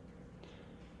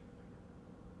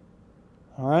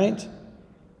 All right?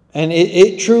 And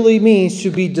it truly means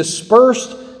to be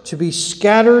dispersed, to be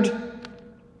scattered.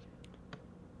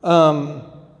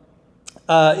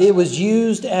 It was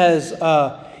used as,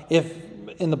 if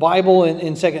in the Bible,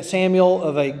 in 2 Samuel,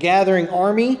 of a gathering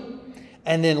army,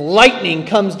 and then lightning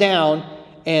comes down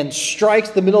and strikes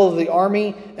the middle of the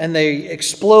army, and they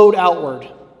explode outward.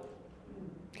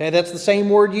 Okay, that's the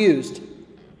same word used.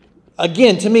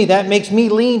 Again, to me, that makes me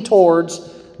lean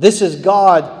towards this is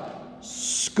God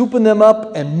scooping them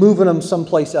up and moving them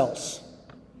someplace else.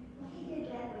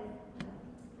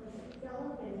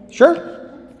 Sure.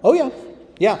 Oh, yeah.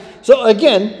 Yeah. So,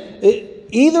 again,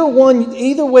 either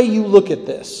way you look at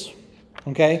this,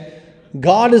 okay,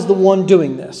 God is the one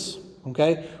doing this,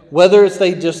 okay? Whether it's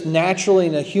they just naturally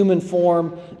in a human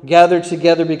form gathered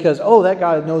together because, oh, that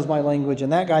guy knows my language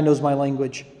and that guy knows my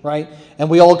language, right? And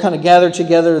we all kind of gather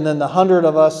together, and then the 100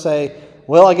 of us say,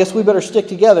 well, I guess we better stick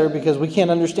together because we can't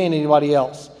understand anybody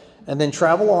else. And then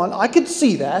travel on. I could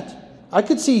see that. I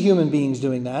could see human beings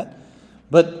doing that.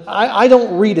 But I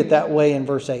don't read it that way in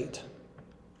verse 8.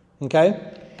 Okay?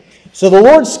 So the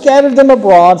Lord scattered them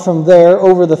abroad from there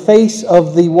over the face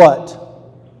of the what?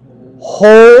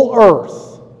 Whole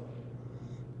earth.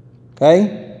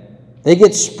 Okay? They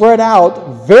get spread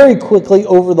out very quickly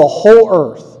over the whole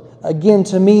earth. Again,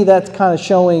 to me, that's kind of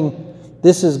showing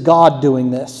this is God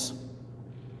doing this.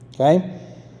 Okay?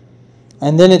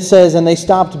 And then it says, and they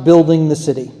stopped building the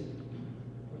city.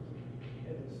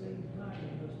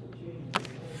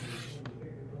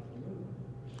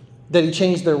 Did he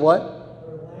change their what?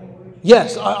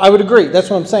 Yes, I would agree. That's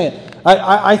what I'm saying.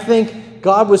 I think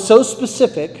God was so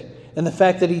specific in the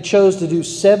fact that he chose to do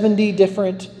 70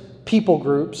 different people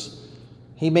groups.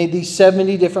 He made these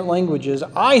 70 different languages.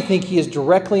 I think he is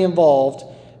directly involved,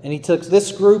 and he took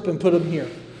this group and put them here,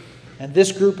 and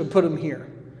this group and put them here.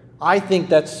 I think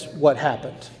that's what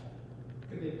happened.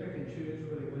 Could they pick and choose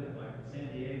where they went, like San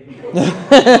Diego?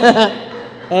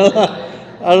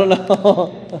 I don't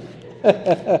know.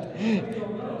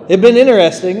 It'd been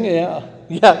interesting, yeah.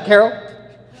 Yeah, Carol? I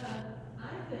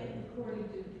think, according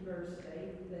to verse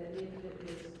 8, that if it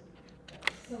is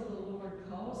so the Lord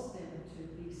caused them to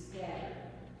be scattered,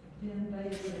 then they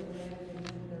will live in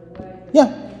their way. But Yeah. I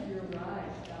think you're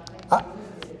right. I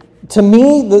think To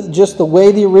me, just the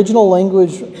way the original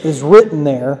language is written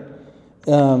there,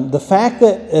 the fact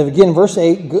that, again, verse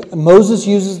 8, Moses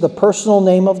uses the personal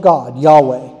name of God,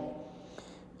 Yahweh.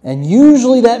 And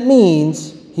usually that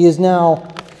means he's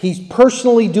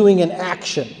personally doing an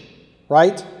action,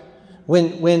 right?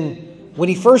 When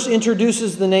he first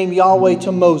introduces the name Yahweh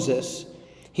to Moses,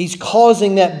 he's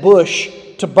causing that bush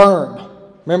to burn.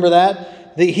 Remember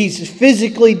that? He's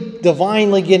physically,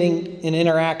 divinely getting an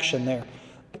interaction there.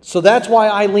 So that's why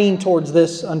I lean towards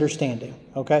this understanding,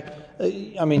 okay?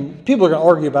 I mean, people are going to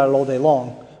argue about it all day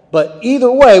long. But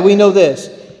either way, we know this.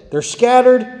 They're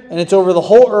scattered, and it's over the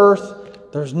whole earth.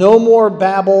 There's no more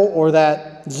Babel or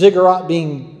that ziggurat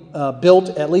being built,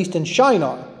 at least in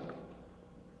Shinar.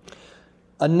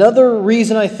 Another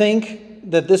reason I think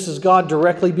that this is God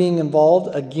directly being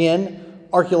involved, again,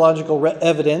 archaeological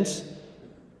evidence,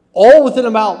 all within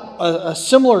about a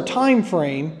similar time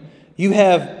frame, you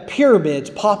have pyramids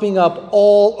popping up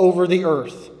all over the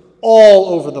earth,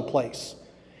 all over the place.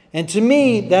 And to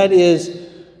me, that is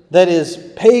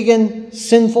pagan,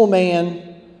 sinful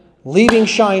man leaving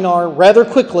Shinar rather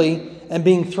quickly and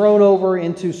being thrown over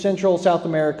into Central, South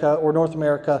America, or North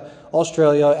America,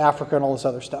 Australia, Africa, and all this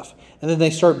other stuff. And then they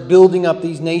start building up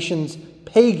these nations,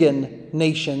 pagan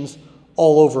nations,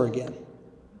 all over again.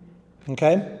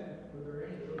 Okay?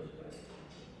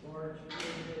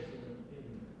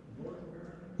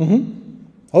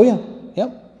 Oh, yeah.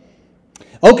 Yep.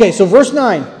 Okay, so verse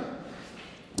 9.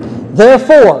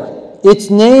 Therefore, its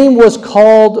name was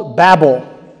called Babel,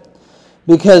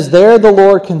 because there the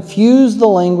Lord confused the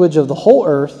language of the whole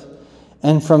earth,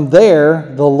 and from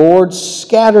there the Lord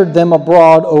scattered them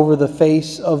abroad over the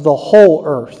face of the whole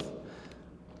earth.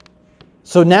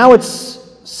 So now it's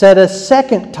said a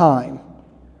second time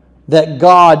that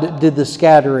God did the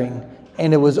scattering,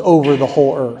 and it was over the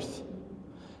whole earth.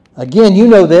 Again, you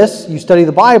know this. You study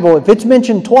the Bible. If it's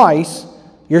mentioned twice,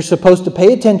 you're supposed to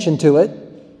pay attention to it.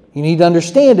 You need to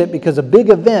understand it because a big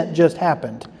event just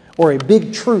happened, or a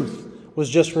big truth was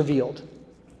just revealed.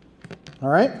 All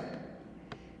right?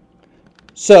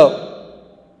 So,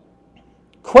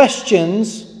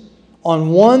 questions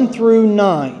on 1 through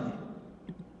 9.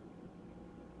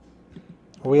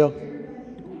 Are we okay?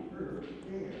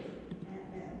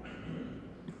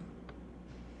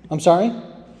 I'm sorry?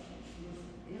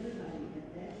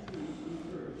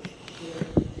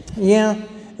 Yeah.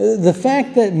 The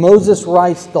fact that Moses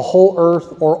writes the whole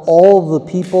earth, or all the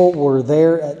people were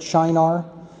there at Shinar,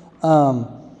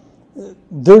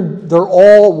 they're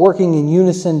all working in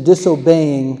unison,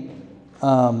 disobeying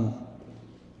the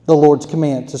Lord's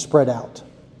command to spread out.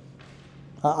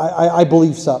 I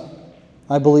believe so.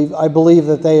 I believe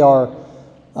that they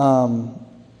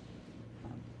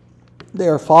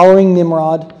are following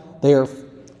Nimrod. They are,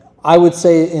 I would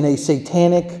say, in a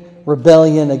satanic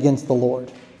rebellion against the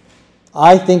Lord.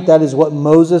 I think that is what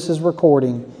Moses is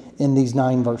recording in these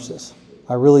 9 verses.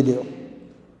 I really do.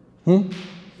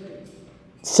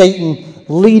 Satan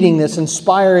leading this,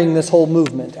 inspiring this whole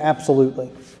movement.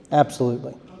 Absolutely.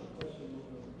 Absolutely.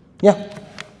 Yeah.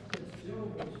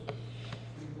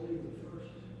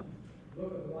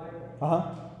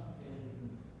 Uh-huh.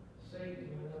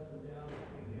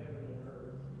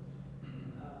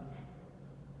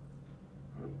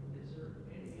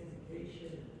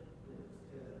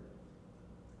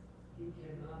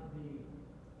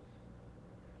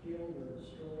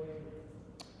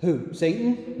 Who?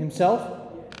 Satan himself?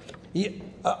 Yeah,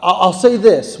 I'll say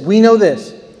this. We know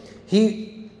this.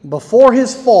 Before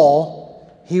his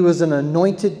fall, he was an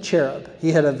anointed cherub.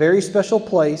 He had a very special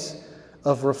place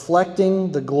of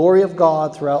reflecting the glory of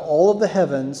God throughout all of the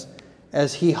heavens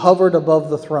as he hovered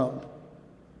above the throne.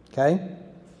 Okay?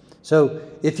 So,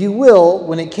 if you will,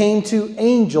 when it came to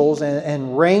angels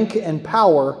and rank and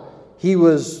power, he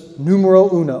was numero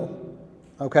uno.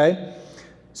 Okay?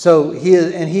 So he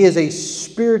is a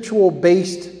spiritual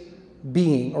based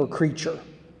being or creature.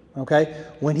 Okay?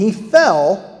 When he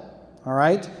fell, all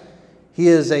right, he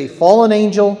is a fallen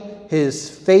angel. His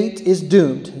fate is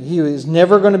doomed. He is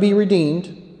never going to be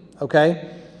redeemed.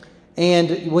 Okay?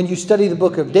 And when you study the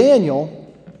book of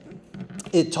Daniel,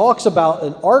 it talks about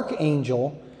an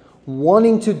archangel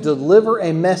wanting to deliver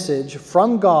a message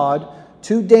from God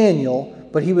to Daniel,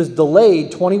 but he was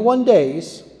delayed 21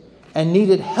 days and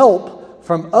needed help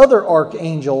from other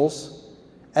archangels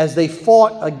as they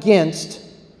fought against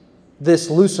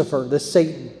this Lucifer, this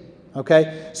Satan.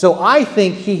 Okay? So I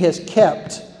think he has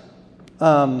kept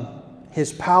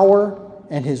his power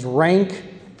and his rank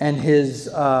and his,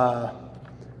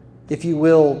 if you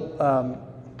will,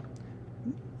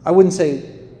 I would say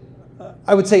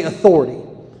authority.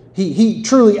 He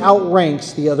truly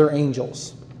outranks the other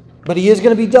angels. But he is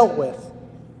going to be dealt with.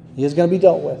 He is going to be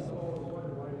dealt with.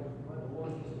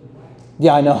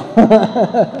 Yeah, I know.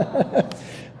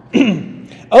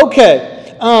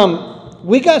 Okay.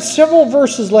 We got several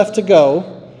verses left to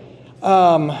go.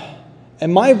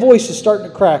 And my voice is starting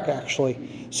to crack,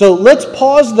 actually. So let's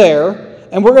pause there.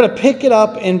 And we're going to pick it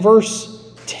up in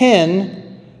verse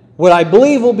 10. What I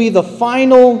believe will be the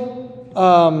final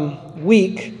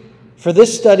week for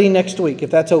this study next week, if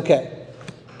that's okay.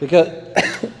 Because,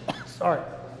 sorry.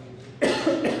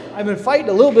 I've been fighting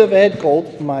a little bit of a head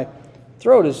cold. My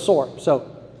throat is sore.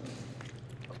 So,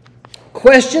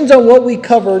 questions on what we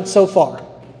covered so far?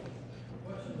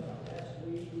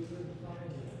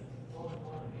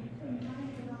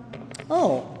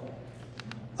 Oh.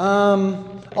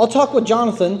 I'll talk with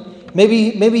Jonathan.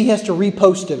 Maybe he has to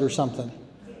repost it or something.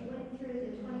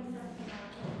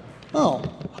 Oh.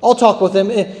 I'll talk with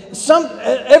him.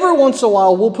 Every once in a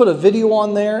while, we'll put a video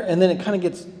on there, and then it kind of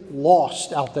gets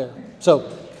lost out there.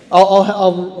 So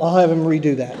I'll have him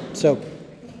redo that. So,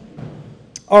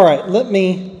 all right, let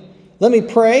me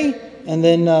pray, and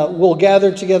then we'll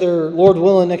gather together, Lord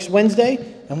willing, next Wednesday,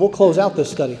 and we'll close out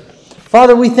this study.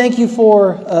 Father, we thank you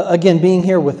for, again, being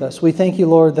here with us. We thank you,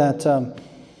 Lord, that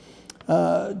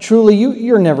truly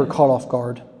you're never caught off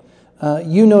guard.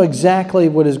 You know exactly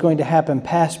what is going to happen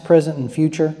past, present, and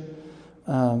future.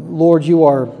 Lord, you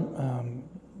are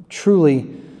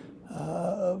truly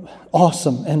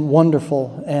awesome and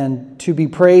wonderful and to be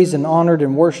praised and honored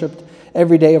and worshiped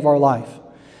every day of our life.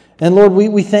 And Lord,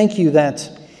 we thank you that,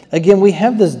 again, we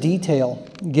have this detail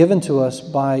given to us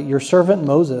by your servant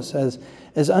Moses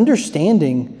as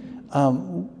understanding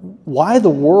why the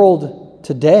world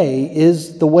today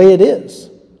is the way it is,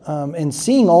 and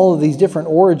seeing all of these different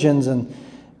origins and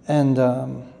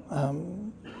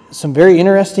some very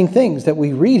interesting things that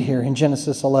we read here in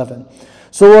Genesis 11.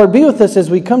 So, Lord, be with us as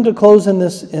we come to close in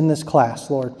this class,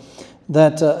 Lord,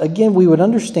 that, again, we would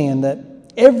understand that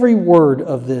every word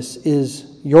of this is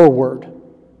your word,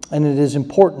 and it is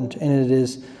important, and it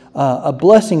is a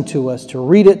blessing to us to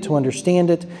read it, to understand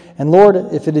it, and Lord,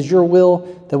 if it is your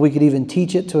will, that we could even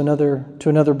teach it to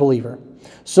another believer.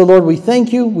 So, Lord, we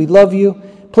thank you, we love you.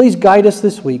 Please guide us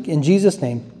this week. In Jesus'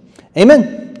 name,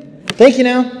 amen. Thank you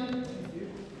now.